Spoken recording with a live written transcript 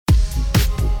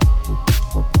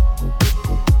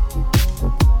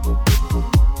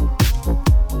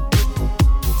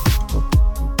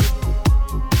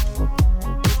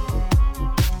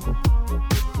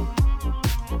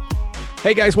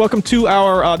Hey guys, welcome to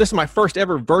our, this is my first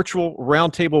ever virtual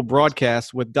roundtable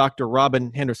broadcast with Dr. Robin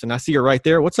Henderson. I see her right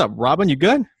there. What's up, Robin? You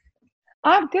good?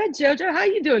 I'm good, Jojo. How are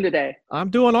you doing today? I'm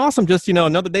doing awesome. Just,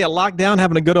 another day of lockdown,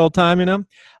 having a good old time.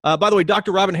 By the way,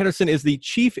 Dr. Robin Henderson is the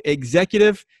Chief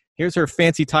Executive. Here's her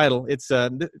fancy title. It's,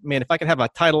 man, if I could have a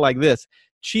title like this,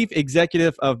 Chief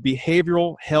Executive of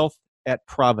Behavioral Health at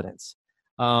Providence.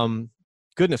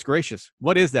 Goodness gracious.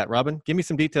 What is that, Robin? Give me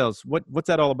some details. What's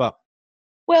that all about?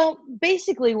 Well,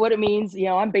 basically what it means,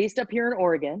 I'm based up here in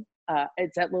Oregon.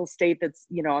 It's that little state that's,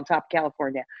 on top of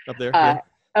California. Up there, yeah.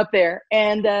 Up there.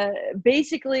 And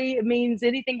basically it means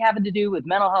anything having to do with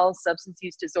mental health, substance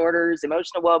use disorders,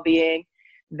 emotional well-being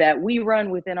that we run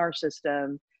within our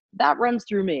system, that runs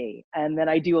through me. And then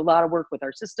I do a lot of work with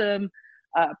our system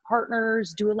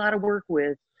partners, do a lot of work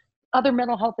with other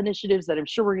mental health initiatives that I'm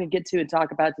sure we're going to get to and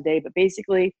talk about today. But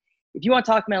basically, if you want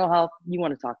to talk mental health, you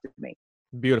want to talk to me.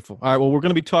 Beautiful. All right. Well, we're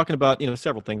going to be talking about,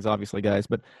 several things, obviously, guys,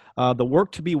 but the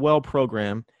Work to Be Well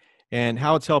program and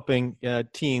how it's helping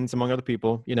teens, among other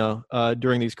people,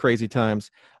 during these crazy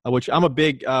times, which I'm a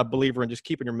big believer in just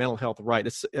keeping your mental health right.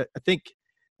 I think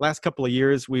last couple of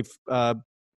years, we've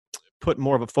put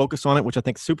more of a focus on it, which I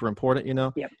think is super important,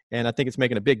 Yep. And I think it's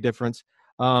making a big difference.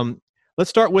 Let's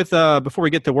start with, before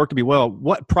we get to Work to Be Well,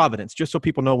 what Providence, just so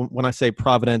people know when I say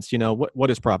Providence, what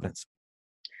is Providence?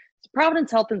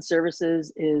 Providence Health and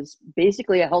Services is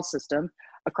basically a health system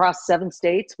across 7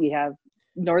 states. We have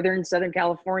Northern and Southern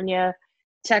California,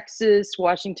 Texas,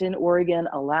 Washington, Oregon,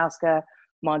 Alaska,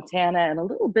 Montana, and a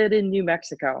little bit in New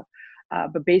Mexico.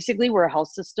 But basically, we're a health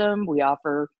system. We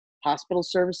offer hospital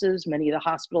services. Many of the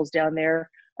hospitals down there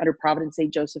under Providence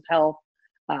St. Joseph Health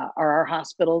are our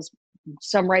hospitals.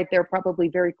 Some right there, probably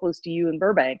very close to you in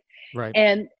Burbank. Right.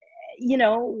 And,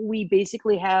 we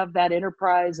basically have that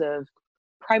enterprise of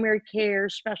primary care,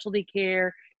 specialty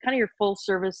care, kind of your full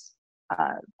service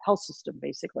health system,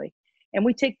 basically. And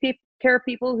we take care of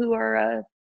people who are,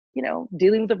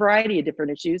 dealing with a variety of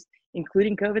different issues,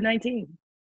 including COVID-19.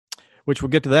 Which we'll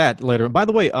get to that later. By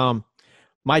the way,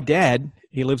 my dad,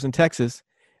 he lives in Texas.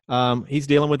 He's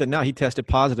dealing with it now. He tested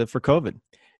positive for COVID.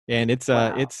 And it's,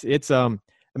 Wow.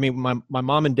 My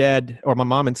mom and dad, or my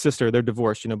mom and sister, they're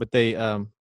divorced, but they,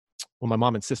 well, my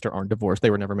mom and sister aren't divorced. They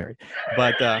were never married,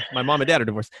 but my mom and dad are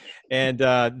divorced, and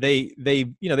they're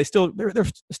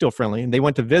still friendly. And they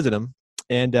went to visit him,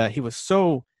 and he was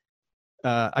so.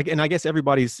 And I guess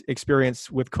everybody's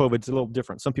experience with COVID is a little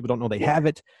different. Some people don't know they have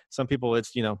it. Some people,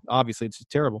 it's obviously it's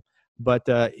terrible. But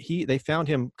they found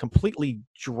him completely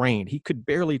drained. He could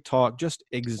barely talk, just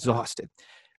exhausted.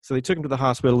 So they took him to the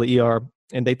hospital, the ER,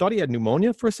 and they thought he had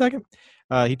pneumonia for a second.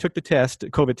 He took the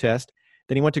COVID test.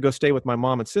 Then he went to go stay with my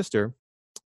mom and sister.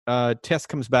 Test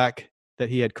comes back that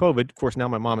he had COVID. Of course, now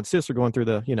my mom and sister are going through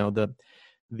the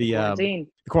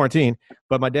quarantine.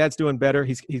 But my dad's doing better.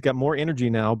 He's got more energy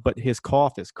now, but his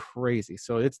cough is crazy.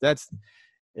 So it's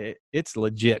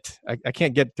legit. I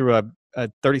can't get through a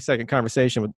 30-second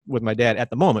conversation with my dad at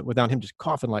the moment without him just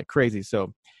coughing like crazy.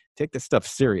 So take this stuff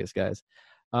serious, guys.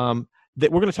 We're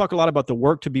going to talk a lot about the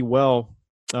Work to Be Well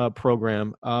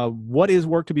program. What is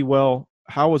Work to Be Well?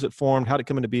 How was it formed? How did it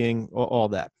come into being? All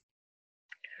that.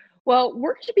 Well,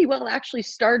 Work to Be Well actually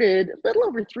started a little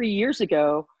over 3 years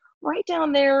ago, right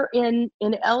down there in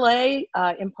LA,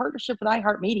 in partnership with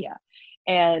iHeartMedia.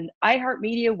 And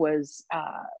iHeartMedia was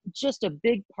just a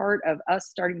big part of us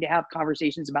starting to have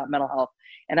conversations about mental health.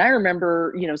 And I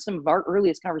remember, some of our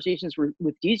earliest conversations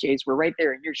with DJs were right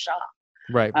there in your shop,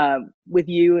 right? With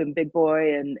you and Big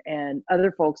Boy and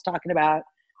other folks talking about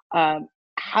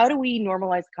how do we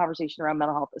normalize the conversation around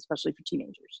mental health, especially for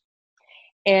teenagers?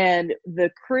 And the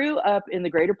crew up in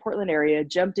the greater Portland area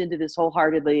jumped into this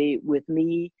wholeheartedly with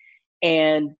me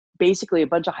and basically a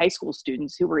bunch of high school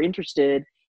students who were interested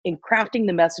in crafting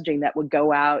the messaging that would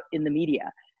go out in the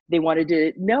media. They wanted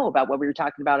to know about what we were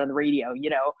talking about on the radio.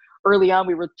 Early on,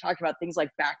 we were talking about things like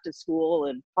back to school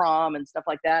and prom and stuff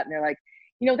like that. And they're like,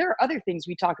 there are other things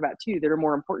we talk about too that are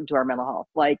more important to our mental health.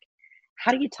 Like,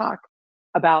 how do you talk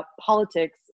about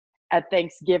politics at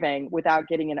Thanksgiving without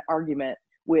getting in an argument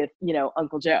with,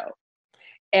 Uncle Joe?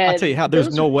 And I'll tell you how,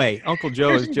 there's no way. Uncle Joe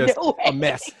is just a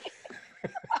mess.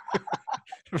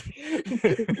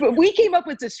 But we came up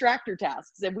with distractor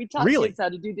tasks and we taught kids how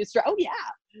to do Oh yeah.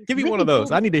 Give me one of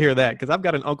those. I need to hear that because I've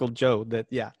got an Uncle Joe that,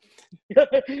 yeah.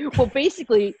 Well,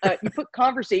 basically, you put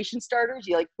conversation starters,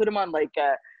 you put them on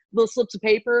little slips of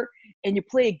paper, and you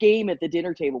play a game at the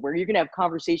dinner table where you're going to have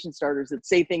conversation starters that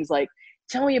say things like,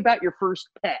 tell me about your first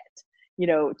pet.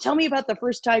 Tell me about the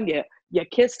first time you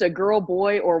kissed a girl,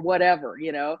 boy, or whatever,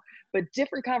 but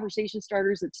different conversation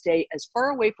starters that stay as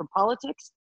far away from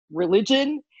politics,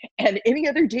 religion, and any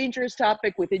other dangerous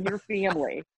topic within your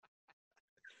family.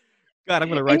 God, I'm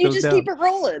going to And write you those just down. keep it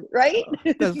rolling, right?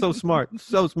 That's so smart.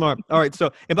 So smart. All right.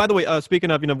 So, and by the way, speaking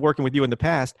of, working with you in the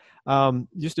past,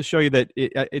 just to show you that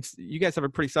it's, you guys have a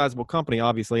pretty sizable company,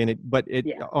 obviously. But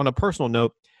Yeah. on a personal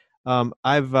note,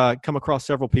 I've come across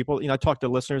several people, I talk to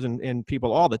listeners and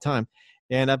people all the time,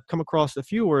 and I've come across a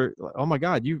few where, oh my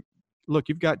God, you've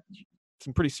got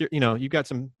some pretty, you've got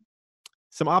some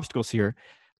obstacles here.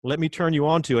 Let me turn you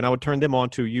on to, and I would turn them on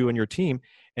to you and your team.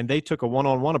 And they took a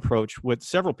one-on-one approach with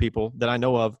several people that I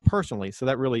know of personally. So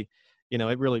that really,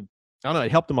 it really, I don't know,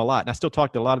 it helped them a lot. And I still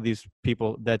talk to a lot of these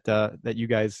people that you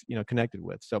guys, connected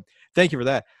with. So thank you for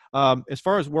that. As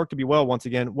far as Work to Be Well, once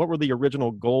again, what were the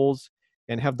original goals,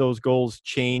 and have those goals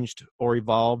changed or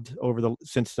evolved over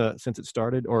since it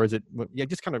started, or is it? Yeah,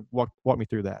 just kind of walk me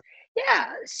through that.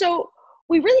 Yeah. So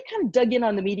we really kind of dug in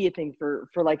on the media thing for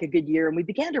like a good year, and we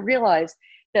began to realize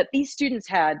that these students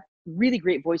had really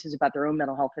great voices about their own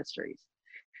mental health histories.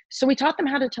 So we taught them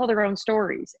how to tell their own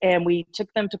stories, and we took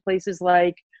them to places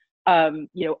like,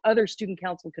 other student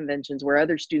council conventions where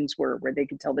other students were, where they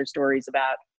could tell their stories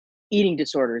about eating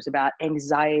disorders, about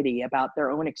anxiety, about their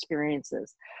own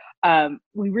experiences.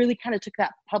 We really kind of took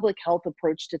that public health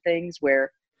approach to things,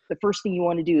 where the first thing you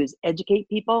want to do is educate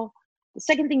people. The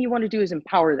second thing you want to do is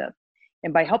empower them.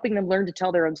 And by helping them learn to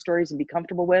tell their own stories and be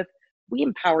comfortable with, we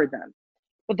empowered them.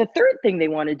 But the third thing they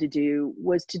wanted to do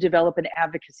was to develop an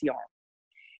advocacy arm.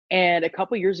 And a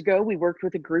couple years ago, we worked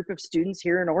with a group of students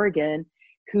here in Oregon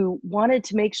who wanted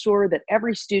to make sure that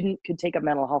every student could take a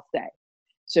mental health day.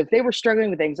 So if they were struggling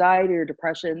with anxiety or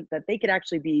depression, that they could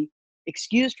actually be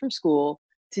excused from school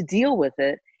to deal with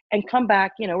it and come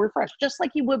back, refreshed, just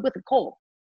like you would with a cold.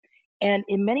 And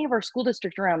in many of our school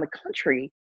districts around the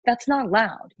country, that's not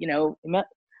allowed.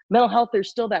 Mental health, there's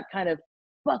still that kind of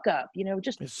buck up,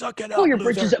 just Suck it pull up, your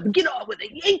loser. britches up and get on with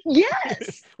it.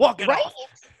 Yes. Walk it right? off.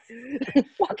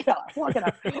 Walk it off, walk it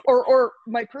off. Or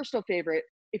my personal favorite,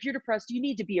 if you're depressed, you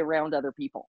need to be around other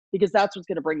people, because that's what's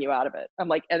going to bring you out of it. I'm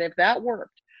like, and if that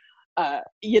worked,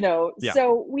 Yeah.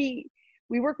 so we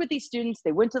work with these students.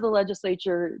 They went to the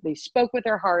legislature, they spoke with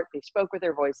their heart, they spoke with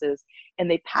their voices, and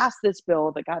they passed this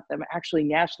bill that got them actually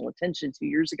national attention 2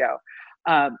 years ago,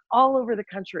 all over the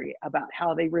country, about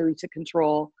how they really took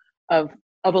control of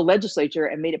a legislature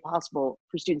and made it possible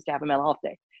for students to have a mental health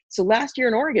day. So last year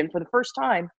in Oregon, for the first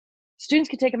time, students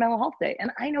could take a mental health day.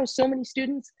 And I know so many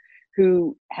students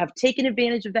who have taken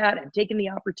advantage of that, have taken the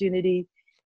opportunity,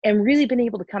 and really been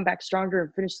able to come back stronger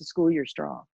and finish the school year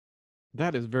strong.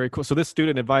 That is very cool. So this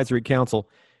student advisory council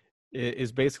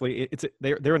is basically,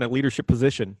 they're in a leadership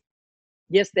position.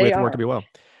 Yes, they with are. Work to Be Well.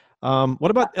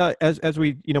 What about as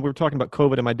we were talking about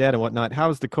COVID and my dad and whatnot? How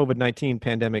has the COVID-19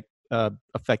 pandemic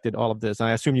affected all of this?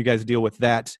 I assume you guys deal with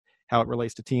that, how it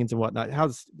relates to teens and whatnot. How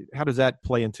does that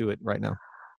play into it right now?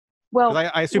 Well,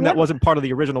 I assume that wasn't part of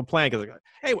the original plan. Because,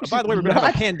 hey, by the way, we're going to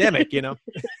have a pandemic.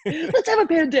 Let's have a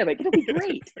pandemic. It'll be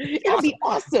great. It'll be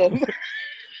awesome.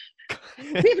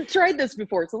 We haven't tried this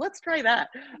before, so let's try that.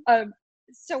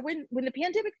 So when the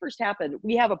pandemic first happened,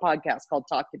 we have a podcast called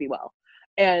Talk to Be Well.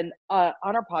 And on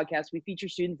our podcast, we feature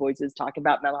student voices talking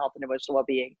about mental health and emotional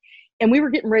well-being. And we were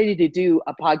getting ready to do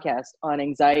a podcast on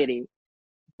anxiety,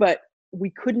 but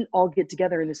we couldn't all get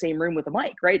together in the same room with a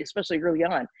mic, right? Especially early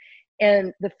on.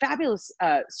 And the fabulous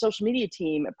social media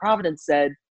team at Providence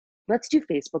said, let's do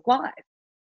Facebook Live.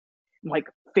 I'm like,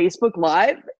 Facebook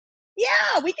Live?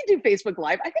 Yeah, we can do Facebook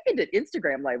Live. I think I did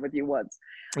Instagram Live with you once.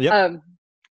 Yep.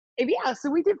 Yeah, so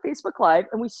we did Facebook Live,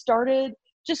 and we started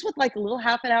just with like a little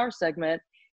half an hour segment.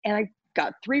 And I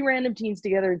got 3 random teens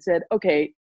together and said,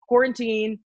 okay,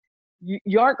 quarantine,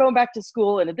 you aren't going back to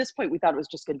school. And at this point, we thought it was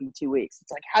just going to be 2 weeks.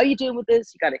 It's like, how you doing with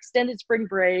this? You got extended spring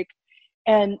break.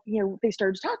 And, they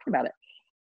started talking about it.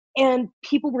 And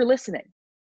people were listening.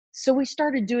 So we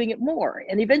started doing it more.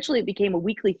 And eventually it became a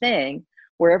weekly thing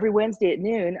where every Wednesday at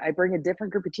noon, I bring a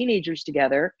different group of teenagers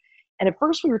together. And at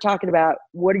first we were talking about,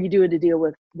 what are you doing to deal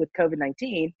with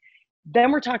COVID-19?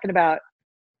 Then we're talking about,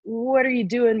 what are you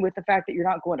doing with the fact that you're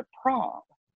not going to prom?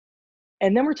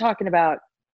 And then we're talking about,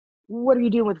 what are you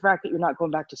doing with the fact that you're not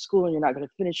going back to school and you're not going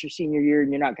to finish your senior year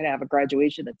and you're not going to have a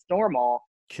graduation that's normal?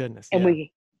 Goodness. And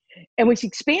yeah. we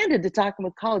expanded to talking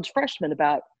with college freshmen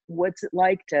about what's it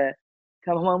like to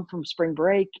come home from spring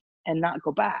break and not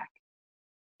go back.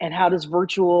 And how does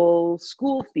virtual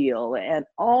school feel and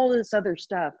all this other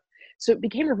stuff. So it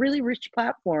became a really rich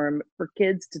platform for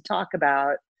kids to talk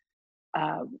about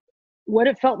what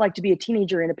it felt like to be a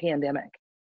teenager in a pandemic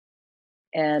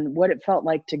and what it felt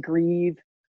like to grieve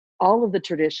all of the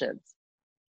traditions.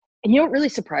 And what really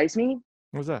surprised me?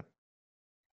 What was that?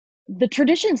 The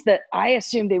traditions that I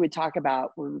assumed they would talk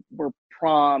about were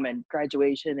prom and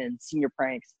graduation and senior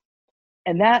pranks.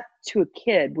 And that to a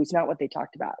kid was not what they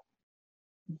talked about.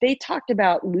 They talked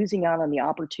about losing out on the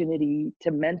opportunity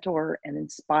to mentor and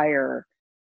inspire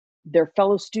their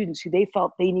fellow students who they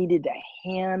felt they needed to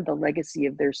hand the legacy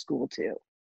of their school to.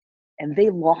 And they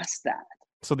lost that.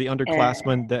 So the And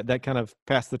underclassmen, that kind of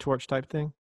pass the torch type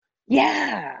thing?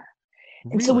 yeah.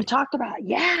 And so we Really? talked about,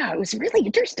 yeah, it was really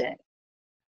interesting.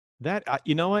 That,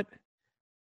 you know what?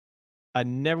 I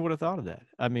never would have thought of that.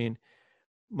 I mean,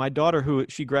 my daughter, who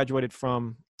she graduated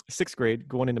from sixth grade,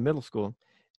 going into middle school,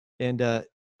 and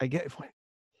I get,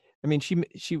 I mean, she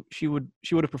would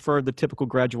have preferred the typical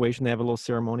graduation. They have a little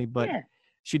ceremony, but Yeah.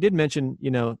 she did mention,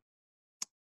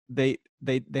 they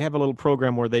have a little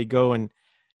program where they go and,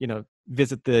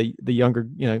 visit the younger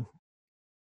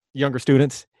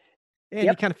students, and you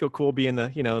Yep. kind of feel cool being the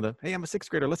hey, I'm a sixth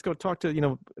grader. Let's go talk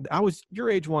to, I was your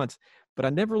age once, but I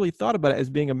never really thought about it as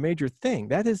being a major thing.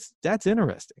 That's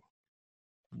interesting.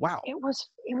 Wow. It was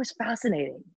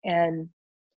fascinating. And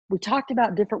we talked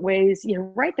about different ways,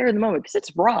 right there in the moment, because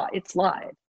it's raw, it's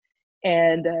live.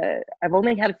 And I've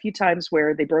only had a few times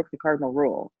where they broke the cardinal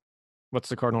rule. What's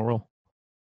the cardinal rule?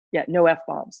 Yeah, no F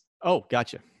bombs. Oh,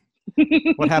 gotcha.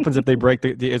 What happens if they break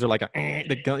is there like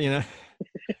the gun,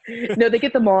 No, they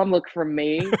get the mom look from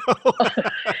me.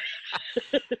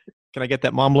 Can I get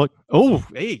that mom look? Oh,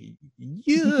 hey,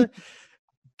 yeah.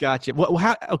 Gotcha. Well,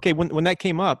 okay, when that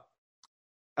came up,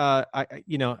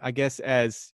 I guess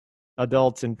as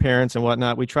adults and parents and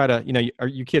whatnot, we try to,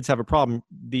 your kids have a problem.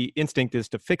 The instinct is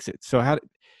to fix it. So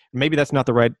maybe that's not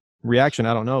the right reaction.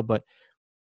 I don't know. But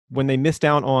when they missed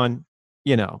out on,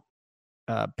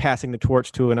 passing the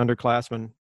torch to an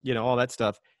underclassman, all that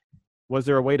stuff, was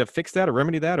there a way to fix that or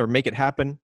remedy that or make it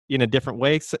happen in a different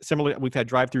way? Similarly, we've had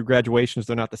drive-through graduations.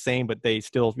 They're not the same, but they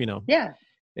still, Yeah.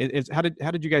 how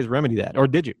did you guys remedy that? Or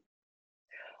did you?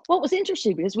 Well, it was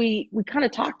interesting because we kind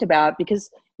of talked about, because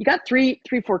you got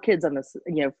four kids on this,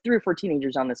 3 or 4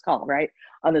 teenagers on this call, right?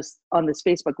 On this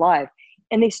Facebook Live.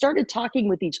 And they started talking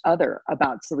with each other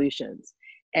about solutions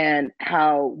and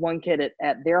how one kid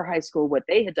at their high school, what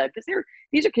they had done, because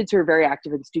these are kids who are very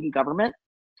active in student government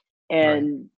Right.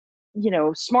 and,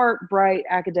 smart, bright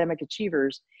academic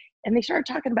achievers. And they started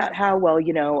talking about how, well,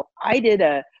 I did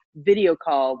a video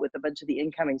call with a bunch of the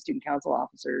incoming student council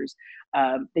officers.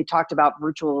 They talked about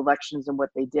virtual elections and what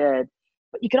they did,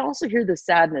 but you could also hear the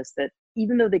sadness that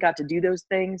even though they got to do those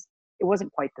things, it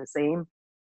wasn't quite the same.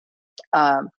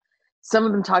 Um, some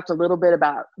of them talked a little bit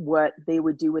about what they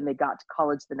would do when they got to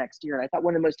college the next year. And I thought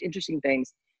one of the most interesting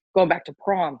things, going back to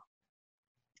prom,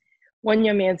 one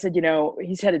young man said,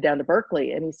 he's headed down to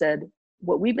Berkeley. And he said,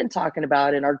 what we've been talking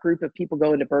about in our group of people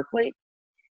going to Berkeley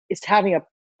is having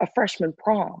a freshman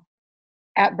prom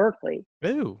at Berkeley,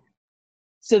 Ooh.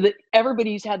 so that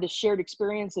everybody who's had the shared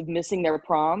experience of missing their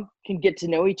prom can get to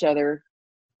know each other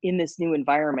in this new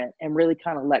environment and really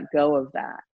kind of let go of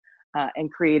that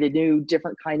and create a new,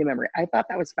 different kind of memory. I thought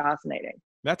that was fascinating.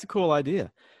 That's a cool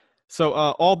idea. So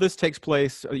all this takes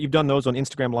place. You've done those on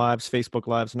Instagram Lives, Facebook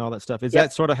Lives, and all that stuff. Is Yep.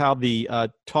 that sort of how the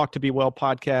Talk to Be Well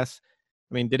podcast?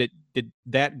 I mean, did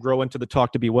that grow into the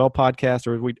Talk to Be Well podcast,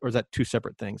 or is that two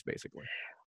separate things basically?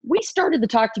 We started the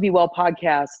Talk to Be Well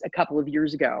podcast a couple of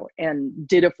years ago and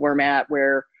did a format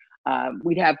where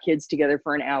we'd have kids together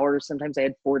for an hour. Sometimes I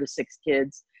had 4 to 6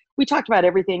 kids. We talked about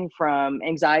everything from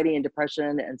anxiety and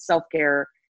depression and self-care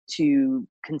to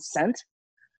consent.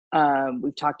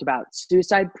 We've talked about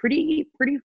suicide pretty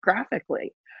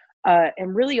graphically,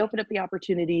 and really opened up the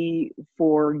opportunity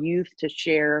for youth to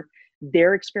share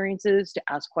their experiences, to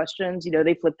ask questions.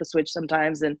 They flip the switch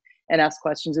sometimes and ask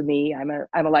questions of me. I'm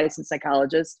a licensed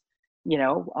psychologist.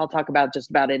 I'll talk about just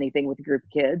about anything with a group of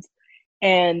kids,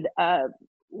 and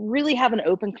really have an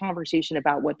open conversation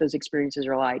about what those experiences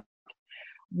are like.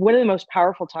 One of the most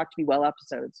powerful Talk to Be Well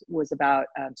episodes was about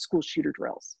school shooter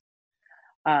drills.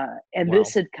 And Wow.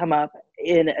 this had come up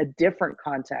in a different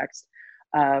context.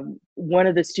 One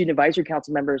of the student advisory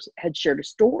council members had shared a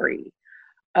story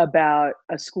about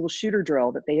a school shooter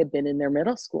drill that they had been in their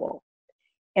middle school.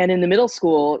 And in the middle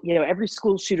school, every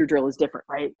school shooter drill is different,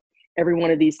 right? Every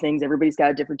one of these things, everybody's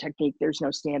got a different technique. There's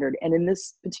no standard. And in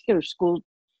this particular school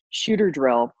shooter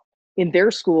drill, in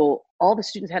their school, all the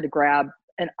students had to grab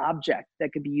an object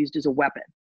that could be used as a weapon,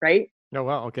 right? Oh,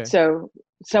 wow. Okay. So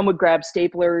some would grab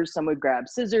staplers, some would grab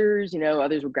scissors,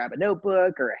 others would grab a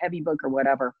notebook or a heavy book or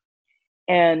whatever.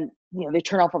 And, they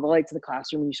turn off all the lights in the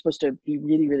classroom and you're supposed to be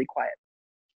really, really quiet.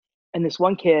 And this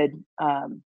one kid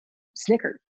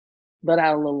snickered, let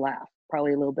out a little laugh,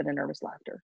 probably a little bit of nervous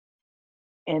laughter.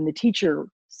 And the teacher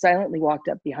silently walked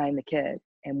up behind the kid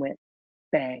and went,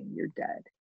 bang, you're dead.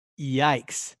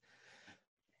 Yikes.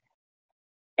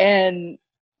 And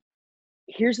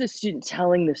here's the student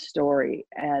telling the story,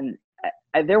 and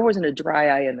there wasn't a dry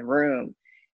eye in the room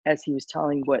as he was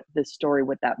telling what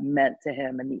that meant to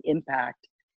him, and the impact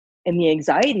and the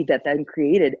anxiety that then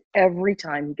created every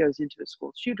time he goes into a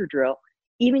school shooter drill,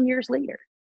 even years later.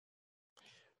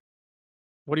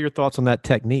 What are your thoughts on that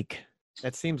technique?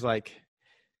 That seems like,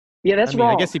 Yeah, that's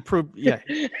wrong. I guess he proved, I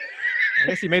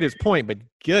guess he made his point, but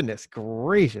goodness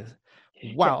gracious.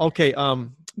 Wow. Okay.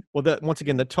 Well, once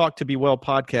again, the Talk to Be Well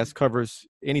podcast covers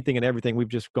anything and everything we've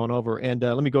just gone over. And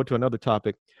let me go to another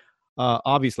topic.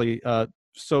 Obviously,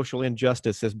 social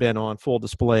injustice has been on full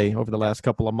display over the last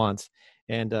couple of months.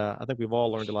 And I think we've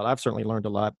all learned a lot. I've certainly learned a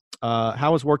lot.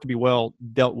 How has Work to Be Well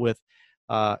dealt with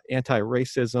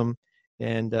anti-racism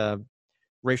and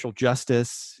racial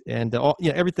justice and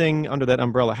everything under that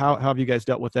umbrella? How have you guys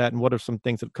dealt with that? And what are some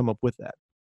things that have come up with that?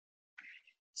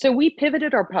 So we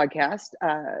pivoted our podcast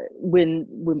when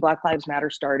Black Lives Matter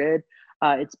started.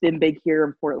 It's been big here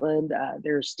in Portland.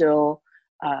 There's still,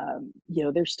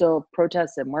 there's still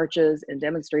protests and marches and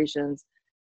demonstrations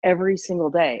every single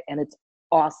day, and it's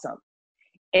awesome.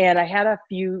 And I had a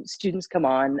few students come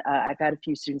on. I've had a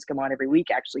few students come on every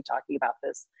week, actually talking about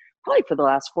this, probably for the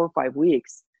last 4 or 5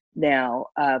 weeks now.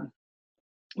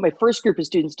 My first group of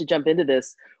students to jump into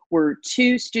this were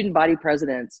 2 student body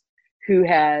presidents who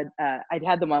I'd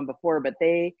had them on before, but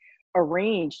they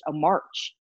arranged a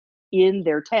march in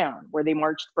their town where they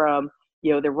marched from,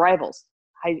 their rival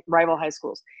high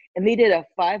schools. And they did a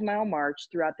 5-mile march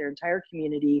throughout their entire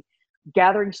community,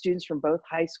 gathering students from both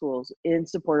high schools in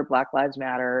support of Black Lives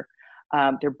Matter.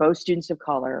 They're both students of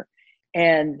color.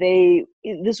 And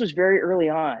this was very early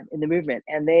on in the movement.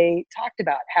 And they talked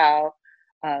about how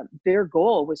their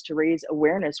goal was to raise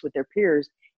awareness with their peers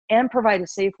and provide a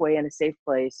safe way and a safe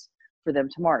place for them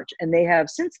to march. And they have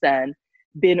since then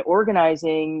been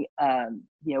organizing,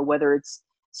 whether it's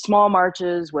small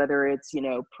marches, whether it's,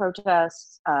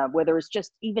 protests, whether it's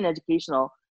just even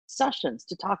educational sessions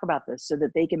to talk about this so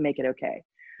that they can make it okay.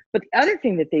 But the other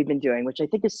thing that they've been doing, which I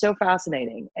think is so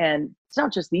fascinating, and it's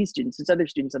not just these students, it's other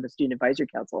students on the Student Advisory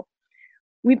Council,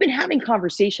 we've been having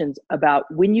conversations about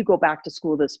when you go back to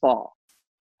school this fall,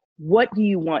 what do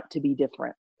you want to be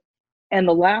different? And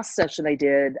the last session I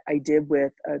did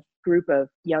with a group of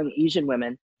young Asian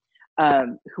women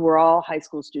who were all high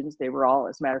school students. They were all,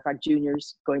 as a matter of fact,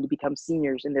 juniors going to become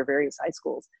seniors in their various high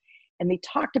schools. And they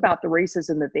talked about the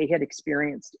racism that they had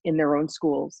experienced in their own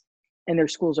schools and their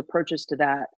schools' approaches to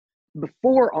that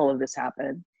before all of this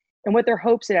happened, and what their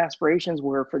hopes and aspirations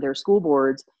were for their school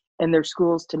boards and their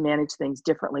schools to manage things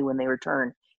differently when they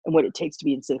return, and what it takes to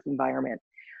be in a safe environment.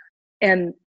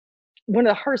 And one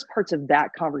of the hardest parts of that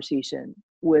conversation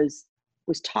was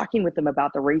talking with them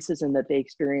about the racism that they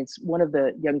experienced. One of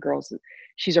the young girls,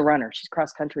 she's a runner, she's a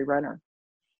cross-country runner.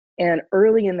 And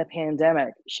early in the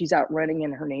pandemic, she's out running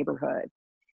in her neighborhood.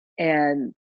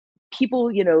 And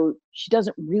people, she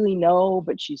doesn't really know,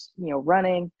 but she's,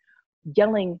 running,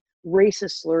 yelling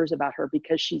racist slurs about her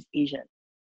because she's Asian.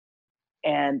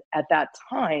 And at that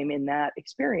time, in that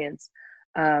experience,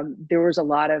 there was a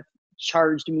lot of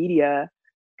charged media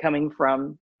coming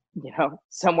from,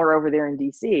 somewhere over there in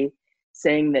DC,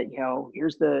 saying that,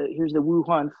 here's the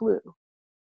Wuhan flu,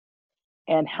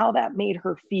 and how that made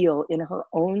her feel in her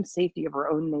own safety of her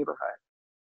own neighborhood,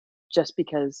 just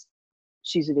because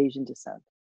she's of Asian descent.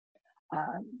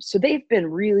 So they've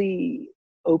been really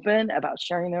open about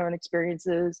sharing their own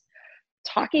experiences,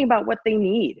 talking about what they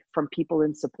need from people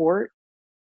in support,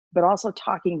 but also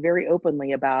talking very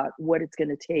openly about what it's going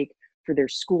to take for their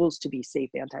schools to be safe,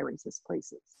 anti-racist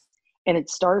places. And it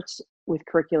starts with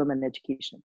curriculum and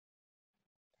education.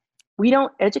 We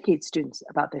don't educate students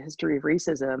about the history of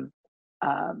racism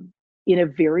in a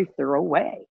very thorough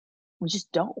way. We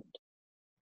just don't.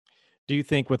 Do you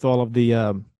think with all of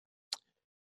the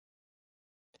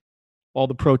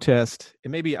protest,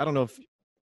 and maybe, I don't know if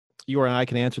you or I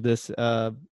can answer this,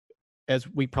 as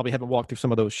we probably haven't walked through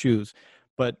some of those shoes,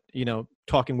 but,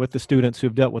 talking with the students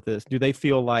who've dealt with this, do they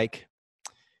feel like,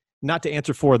 not to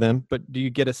answer for them, but do you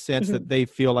get a sense that they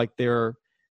feel like they're,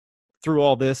 through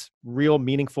all this, real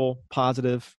meaningful,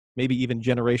 positive, maybe even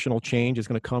generational change is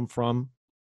going to come from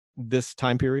this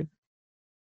time period?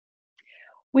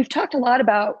 We've talked a lot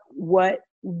about what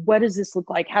does this look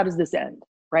like? How does this end?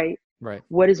 Right? Right.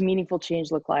 What does meaningful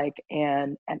change look like?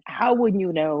 And how would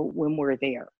you know when we're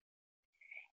there?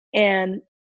 And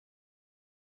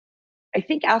I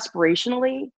think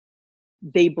aspirationally,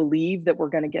 they believe that we're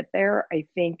going to get there. I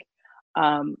think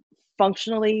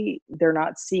functionally, they're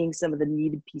not seeing some of the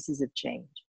needed pieces of change.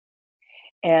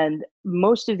 And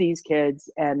most of these kids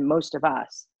and most of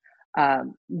us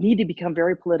need to become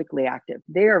very politically active.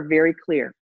 They are very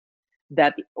clear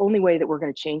that the only way that we're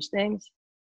going to change things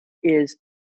is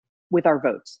with our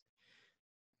votes.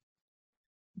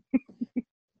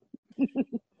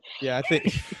 Yeah, I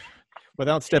think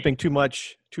without stepping too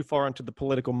far into the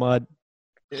political mud,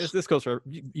 this goes for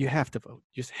you have to vote.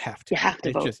 You just have to. You have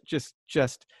to vote.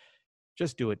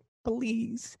 Just do it,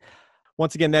 please.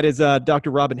 Once again, that is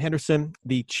Dr. Robin Henderson,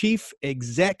 the Chief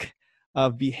Exec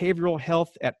of Behavioral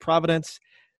Health at Providence.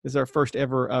 This is our first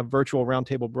ever virtual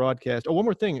roundtable broadcast. Oh, one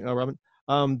more thing, Robin.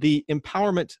 The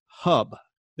Empowerment Hub.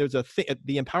 There's the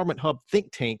Empowerment Hub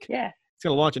think tank. Yeah. It's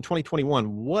going to launch in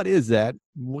 2021. What is that?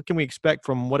 What can we expect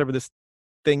from whatever this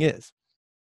thing is?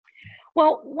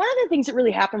 Well, one of the things that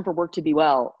really happened for Work to Be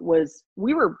Well was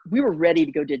we were ready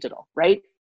to go digital, right?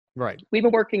 Right. We've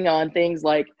been working on things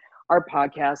like our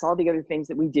podcast, all the other things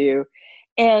that we do.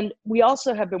 And we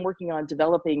also have been working on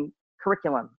developing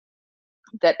curriculum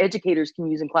that educators can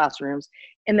use in classrooms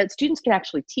and that students can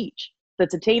actually teach,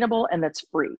 that's attainable and that's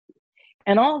free.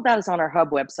 And all of that is on our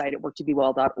hub website at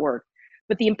worktobewell.org.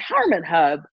 But the Empowerment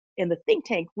Hub and the think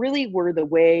tank really were the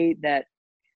way that,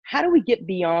 how do we get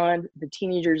beyond the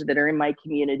teenagers that are in my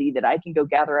community that I can go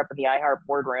gather up in the iHeart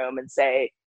boardroom and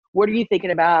say, what are you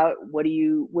thinking about? What do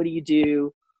you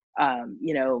do? How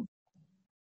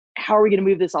are we going to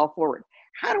move this all forward?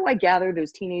 How do I gather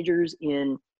those teenagers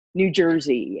in New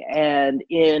Jersey and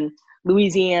in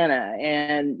Louisiana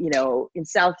and, in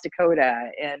South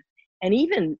Dakota and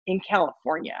even in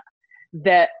California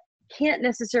that can't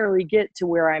necessarily get to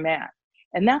where I'm at?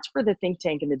 And that's where the think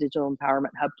tank and the Digital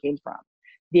Empowerment Hub came from.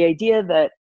 The idea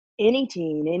that any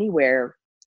teen, anywhere,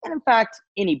 and in fact,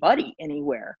 anybody,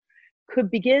 anywhere, could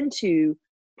begin to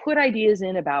put ideas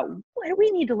in about what do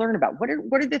we need to learn about? What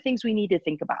are the things we need to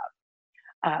think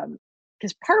about?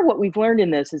 Because part of what we've learned in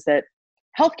this is that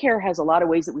healthcare has a lot of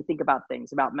ways that we think about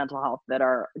things, about mental health that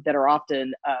are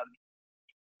often,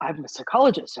 I'm a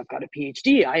psychologist, I've got a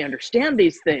PhD, I understand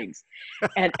these things.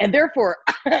 And therefore,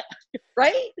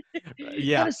 right?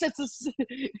 Yeah.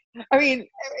 I mean,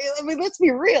 let's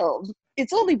be real.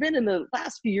 It's only been in the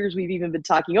last few years we've even been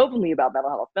talking openly about mental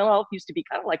health. Mental health used to be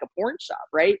kind of like a porn shop,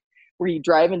 right? Where you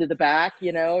drive into the back,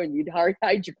 and you'd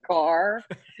hide your car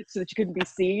so that you couldn't be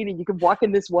seen, and you could walk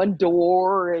in this one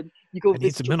door, and you go. I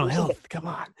need some mental health. Come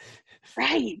on.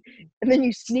 Right. And then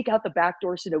you sneak out the back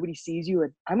door so nobody sees you.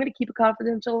 And I'm going to keep it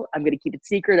confidential. I'm going to keep it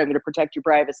secret. I'm going to protect your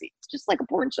privacy. It's just like a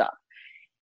porn shop.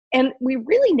 And we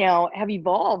really now have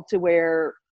evolved to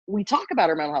where we talk about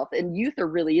our mental health, and youth are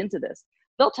really into this.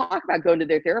 They'll talk about going to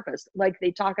their therapist like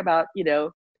they talk about,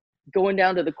 going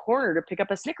down to the corner to pick up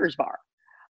a Snickers bar.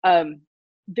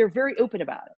 They're very open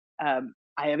about it.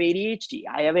 I have ADHD.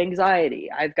 I have anxiety.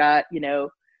 I've got,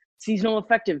 seasonal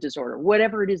affective disorder,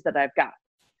 whatever it is that I've got.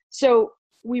 So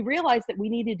we realized that we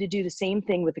needed to do the same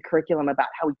thing with the curriculum about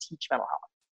how we teach mental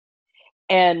health.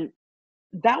 And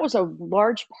that was a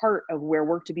large part of where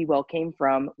Work to Be Well came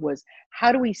from, was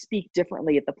how do we speak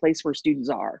differently at the place where students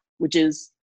are, which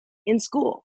is in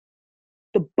school.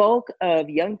 The bulk of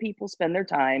young people spend their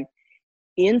time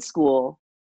in school,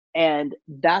 and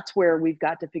that's where we've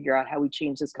got to figure out how we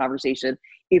change this conversation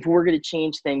if we're going to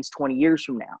change things 20 years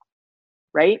from now,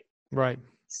 right? Right.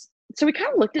 So we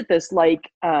kind of looked at this like,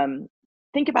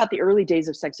 think about the early days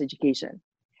of sex education,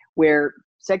 where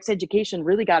sex education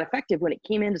really got effective when it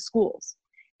came into schools.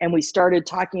 And we started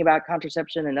talking about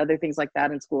contraception and other things like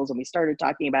that in schools. And we started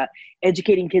talking about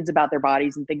educating kids about their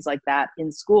bodies and things like that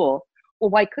in school. Well,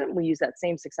 why couldn't we use that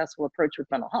same successful approach with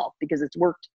mental health? Because it's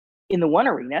worked in the one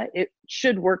arena, it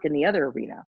should work in the other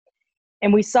arena.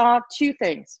 And we saw two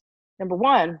things. Number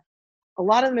one, a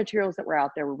lot of the materials that were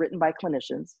out there were written by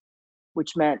clinicians,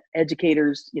 which meant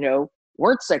educators,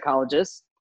 weren't psychologists,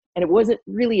 and it wasn't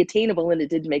really attainable and it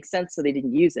didn't make sense, so they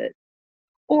didn't use it.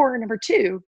 Or number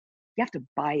two, you have to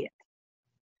buy it.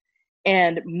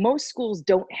 And most schools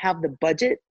don't have the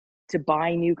budget to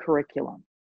buy new curriculum.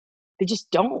 They just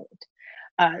don't.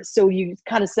 So you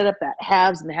kind of set up that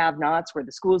haves and the have-nots, where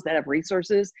the schools that have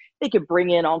resources, they could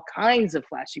bring in all kinds of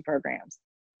flashy programs.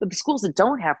 But the schools that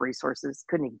don't have resources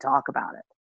couldn't even talk about it.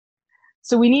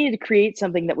 So we needed to create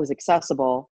something that was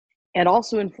accessible and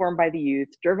also informed by the youth,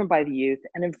 driven by the youth,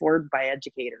 and informed by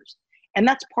educators. And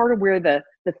that's part of where the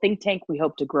think tank we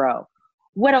hope to grow.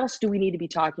 What else do we need to be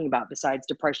talking about besides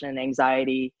depression and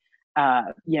anxiety?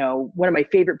 One of my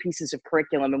favorite pieces of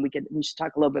curriculum, and we should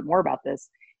talk a little bit more about this,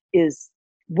 is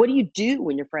what do you do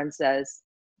when your friend says,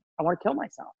 I want to kill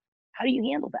myself? How do you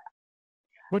handle that?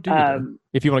 What do you do?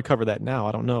 If you want to cover that now,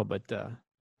 I don't know, but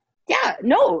yeah,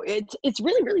 no, it's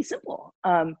really, really simple.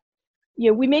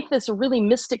 we make this a really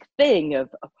mystic thing of,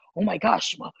 oh my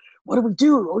gosh, well, what do we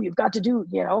do? Oh, you've got to do,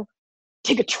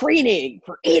 take a training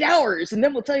for 8 hours and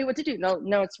then we'll tell you what to do.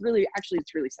 No, it's really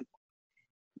simple.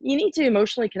 You need to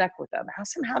emotionally connect with them.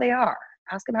 Ask them how they are.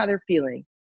 Ask them how they're feeling.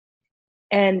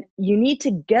 And you need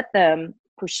to get them,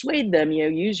 persuade them,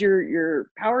 use your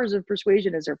powers of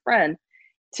persuasion as their friend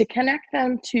to connect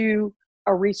them to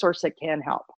a resource that can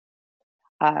help.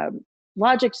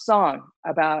 Logic's song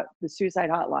about the suicide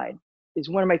hotline is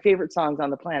one of my favorite songs on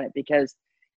the planet because,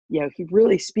 he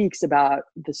really speaks about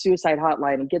the suicide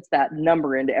hotline and gets that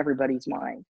number into everybody's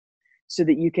mind so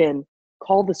that you can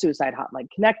call the suicide hotline,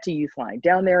 connect to Youthline.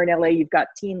 Down there in LA, you've got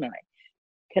Teen Line.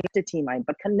 Connect to Teen Line,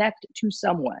 but connect to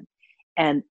someone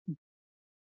and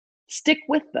stick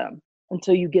with them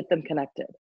until you get them connected.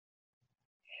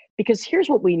 Because here's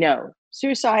what we know.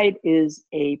 Suicide is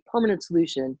a permanent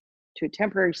solution to a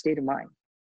temporary state of mind.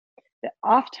 That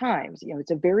oftentimes,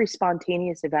 it's a very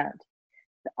spontaneous event.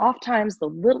 That oftentimes the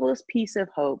littlest piece of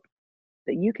hope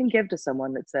that you can give to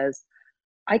someone that says,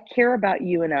 I care about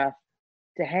you enough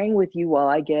to hang with you while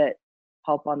I get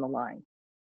help on the line.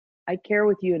 I care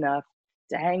with you enough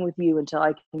to hang with you until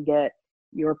I can get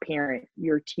your parent,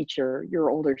 your teacher,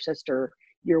 your older sister,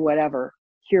 your whatever,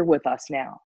 here with us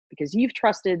now. Because you've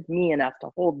trusted me enough to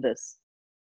hold this.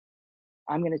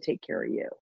 I'm going to take care of you.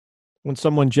 When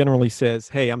someone generally says,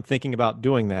 hey, I'm thinking about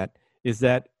doing that, is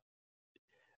that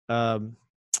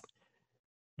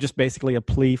just basically a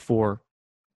plea for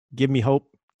give me hope,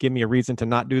 give me a reason to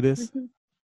not do this? Mm-hmm.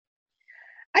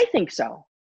 I think so.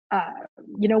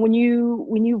 When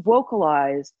you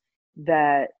vocalize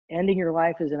that ending your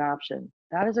life is an option,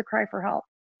 that is a cry for help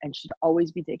and should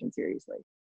always be taken seriously.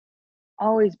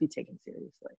 Always be taken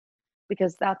seriously.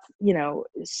 Because that's,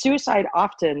 suicide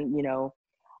often,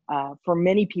 for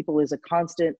many people is a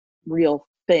constant, real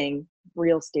thing,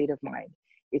 real state of mind.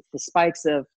 It's the spikes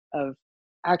of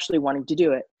actually wanting to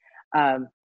do it,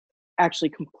 actually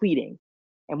completing.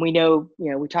 And we know,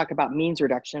 we talk about means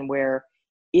reduction, where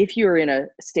if you're in a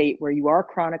state where you are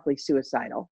chronically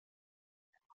suicidal,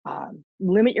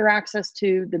 limit your access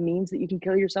to the means that you can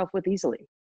kill yourself with easily.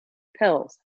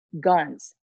 Pills,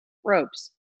 guns,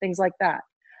 ropes, things like that.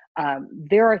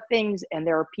 There are things and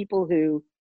there are people who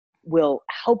will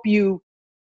help you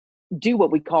do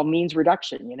what we call means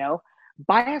reduction,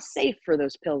 buy a safe for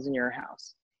those pills in your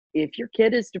house. If your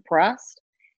kid is depressed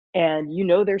and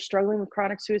they're struggling with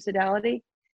chronic suicidality,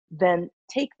 then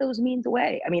take those means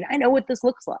away. I mean, I know what this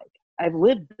looks like. I've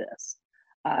lived this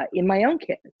in my own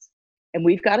kids. And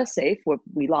we've got a safe where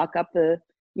we lock up the,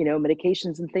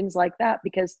 medications and things like that,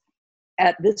 because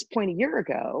at this point a year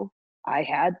ago, I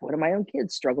had one of my own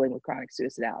kids struggling with chronic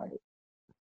suicidality.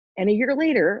 And a year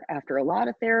later, after a lot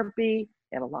of therapy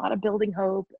and a lot of building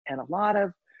hope and a lot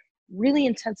of really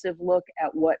intensive look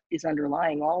at what is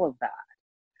underlying all of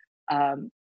that,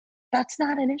 that's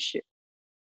not an issue.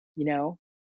 You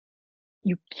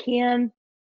can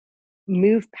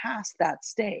move past that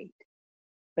state,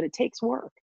 but it takes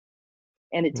work.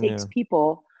 And it takes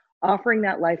people offering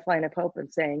that lifeline of hope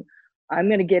and saying, I'm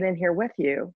going to get in here with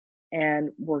you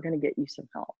and we're going to get you some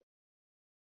help.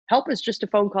 Help is just a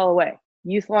phone call away.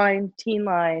 Youthline, Teen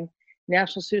Line,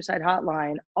 National Suicide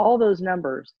Hotline, all those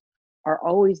numbers are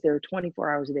always there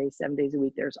 24 hours a day, 7 days a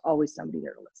week. There's always somebody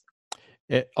there to listen.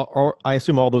 I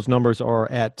assume all those numbers are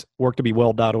at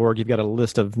worktobewell.org. You've got a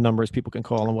list of numbers people can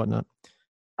call and whatnot.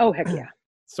 Oh, heck yeah.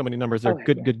 So many numbers there.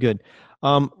 Good, yeah. good.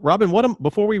 Robin,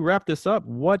 before we wrap this up,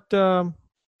 what am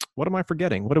I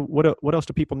forgetting? What else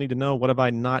do people need to know? What have I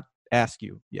not asked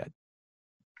you yet?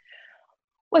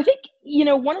 Well, I think,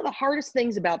 one of the hardest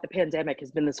things about the pandemic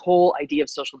has been this whole idea of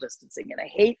social distancing. And I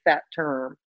hate that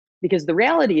term because the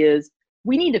reality is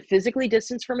we need to physically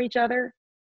distance from each other,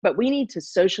 but we need to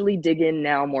socially dig in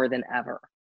now more than ever,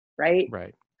 right?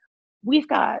 Right. We've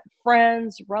got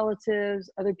friends,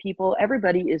 relatives, other people.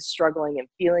 Everybody is struggling and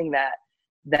feeling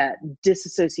that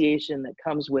disassociation that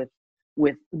comes with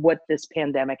what this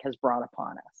pandemic has brought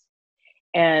upon us.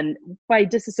 And by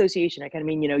disassociation, I kind of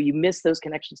mean, you miss those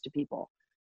connections to people.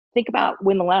 Think about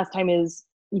when the last time is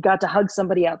you got to hug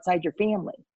somebody outside your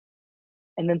family.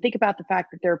 And then think about the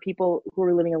fact that there are people who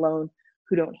are living alone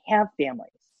who don't have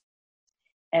families.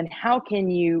 And how can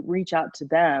you reach out to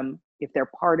them if they're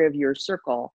part of your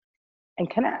circle and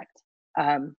connect?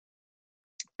 I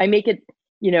make it,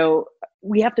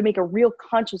 we have to make a real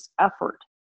conscious effort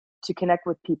to connect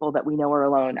with people that we know are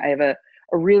alone. I have a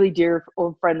really dear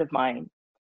old friend of mine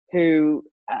who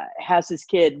has his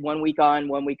kid 1 week on,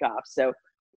 1 week off. So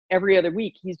every other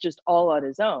week he's just all on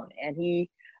his own. And he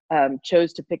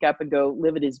chose to pick up and go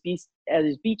live at his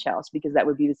beach house because that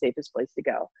would be the safest place to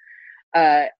go.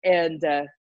 And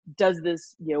does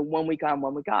this, 1 week on,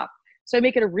 1 week off. So I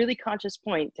make it a really conscious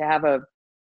point to have a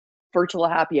virtual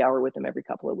happy hour with him every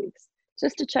couple of weeks,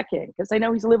 just to check in, because I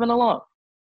know he's living alone.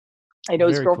 I know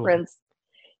his Very cool. girlfriend's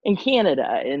in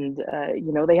Canada, and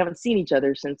they haven't seen each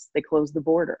other since they closed the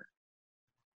border.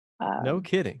 No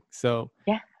kidding. So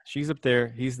yeah, she's up there,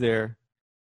 he's there.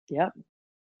 Yep.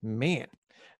 Man,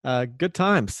 good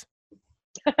times.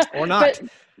 Or not.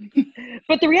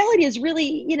 But the reality is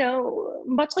really,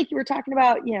 much like you were talking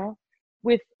about,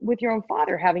 with your own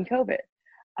father having COVID.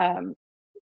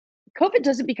 COVID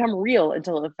doesn't become real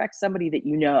until it affects somebody that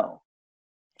you know.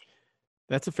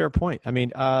 That's a fair point. I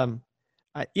mean,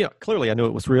 clearly I knew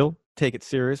it was real. Take it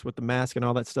serious with the mask and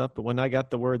all that stuff. But when I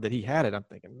got the word that he had it, I'm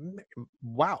thinking,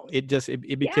 wow, it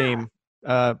became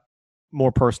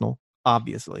more personal,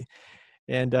 obviously.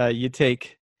 And you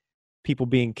take people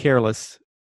being careless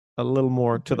a little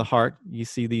more to the heart. You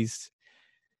see these,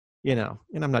 and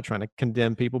I'm not trying to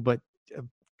condemn people, but a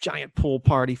giant pool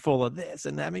party full of this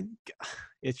and that. I mean,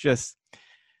 it's just,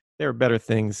 there are better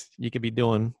things you could be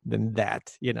doing than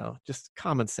that, just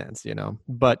common sense,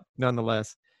 but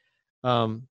nonetheless,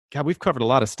 God, we've covered a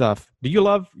lot of stuff.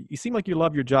 You seem like you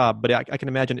love your job, but I can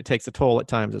imagine it takes a toll at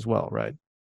times as well, right?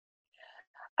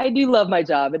 I do love my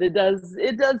job, and it does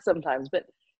sometimes, but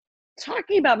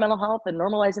talking about mental health and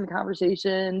normalizing the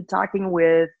conversation, talking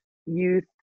with youth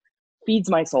feeds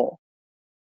my soul.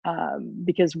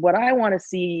 Because what I want to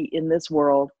see in this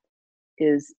world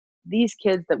is these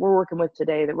kids that we're working with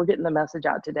today, that we're getting the message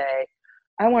out today.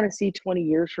 I want to see 20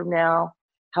 years from now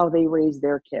how they raise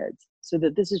their kids, so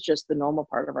that this is just the normal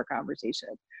part of our conversation.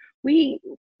 We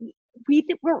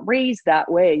weren't raised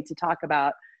that way to talk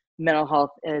about mental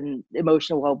health and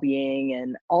emotional well-being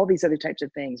and all these other types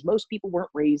of things. Most people weren't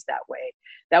raised that way.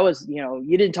 That was,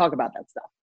 you didn't talk about that stuff.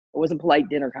 It wasn't polite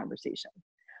dinner conversation.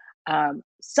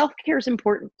 Self-care is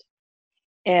important,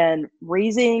 and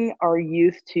raising our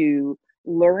youth to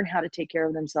learn how to take care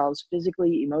of themselves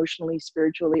physically, emotionally,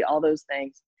 spiritually, all those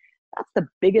things. That's the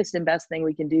biggest and best thing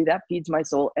we can do. That feeds my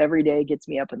soul every day, gets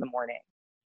me up in the morning.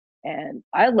 And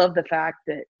I love the fact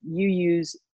that you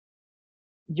use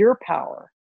your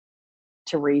power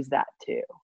to raise that too.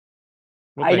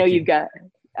 Well, I know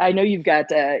you've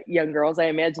got young girls. I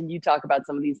imagine you talk about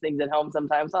some of these things at home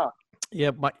sometimes, huh?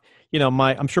 Yeah,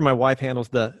 I'm sure my wife handles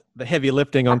the heavy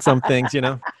lifting on some things,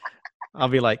 I'll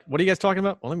be like, what are you guys talking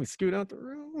about? Well, let me scoot out the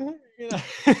room.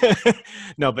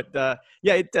 No, but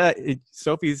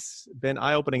Sophie's been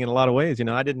eye-opening in a lot of ways.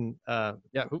 I didn't,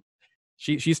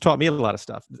 she's taught me a lot of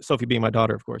stuff. Sophie being my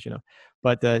daughter, of course,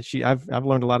 but I've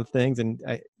learned a lot of things, and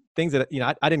things that,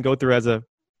 I didn't go through as a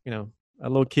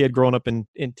little kid growing up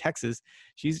in Texas.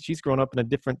 She's grown up in a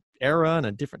different era and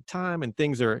a different time, and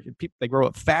they grow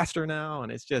up faster now.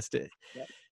 And it's just,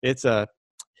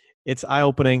 it's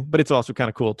eye-opening, but it's also kind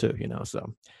of cool too,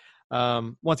 so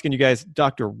once again, you guys,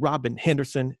 Dr. Robin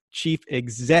Henderson, Chief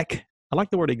Exec. I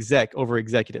like the word exec over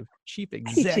executive. Chief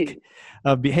Exec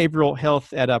of Behavioral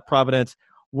Health at Providence.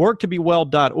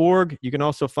 Worktobewell.org. You can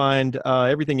also find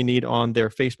everything you need on their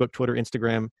Facebook, Twitter,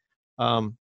 Instagram. I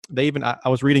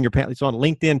was reading your pamphlet. It's on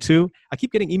LinkedIn too. I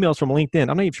keep getting emails from LinkedIn.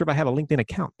 I'm not even sure if I have a LinkedIn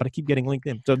account, but I keep getting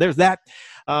LinkedIn. So there's that.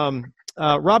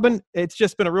 Robin, it's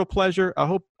just been a real pleasure. I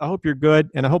hope you're good,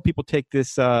 and I hope people take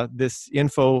this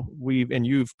info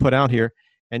you've put out here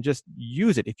and just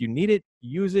use it. If you need it,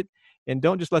 use it, and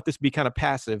don't just let this be kind of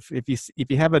passive. If you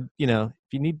have if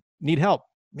you need help,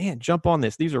 man, jump on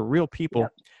this. These are real people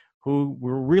who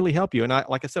will really help you. And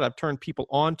like I said, I've turned people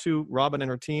on to Robin and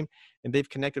her team, and they've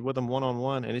connected with them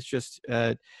one-on-one. And it's just,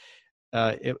 it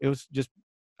was just,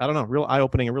 I don't know, real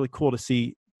eye-opening and really cool to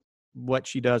see what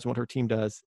she does and what her team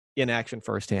does in action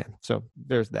firsthand. So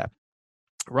there's that.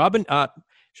 Robin,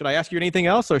 should I ask you anything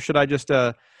else, or should I just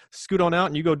scoot on out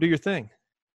and you go do your thing?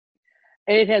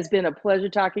 It has been a pleasure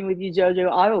talking with you,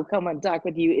 JoJo. I will come and talk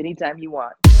with you anytime you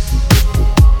want.